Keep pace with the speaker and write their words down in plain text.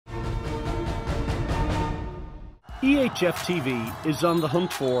EHF TV is on the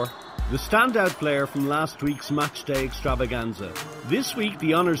hunt for the standout player from last week's matchday extravaganza. This week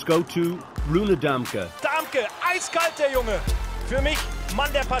the honours go to Rune Dahmke. Dahmke, eiskalt der Junge. Für mich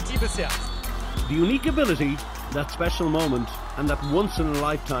Mann der Partie bisher. The unique ability, that special moment and that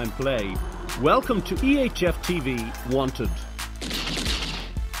once-in-a-lifetime play. Welcome to EHF TV Wanted.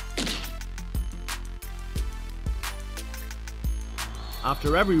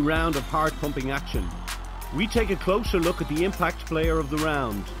 After every round of heart-pumping action, we take a closer look at the impact player of the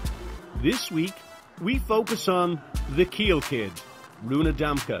round. This week, we focus on the Kiel kid, Rune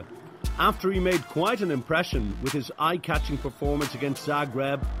Dahmke, after he made quite an impression with his eye-catching performance against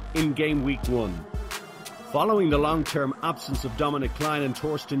Zagreb in game week 1. Following the long-term absence of Dominic Klein and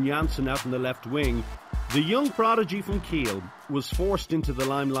Torsten Janssen out in the left wing, the young prodigy from Kiel was forced into the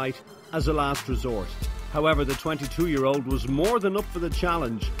limelight as a last resort. However, the 22-year-old was more than up for the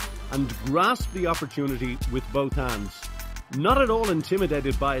challenge and grasped the opportunity with both hands. Not at all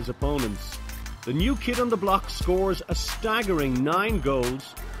intimidated by his opponents, the new kid on the block scores a staggering 9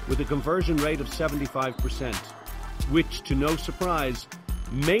 goals with a conversion rate of 75%, which, to no surprise,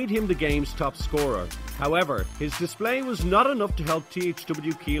 made him the game's top scorer. However, his display was not enough to help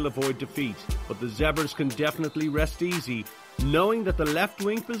THW Kiel avoid defeat, but the Zebras can definitely rest easy, knowing that the left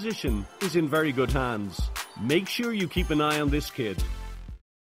wing position is in very good hands. Make sure you keep an eye on this kid.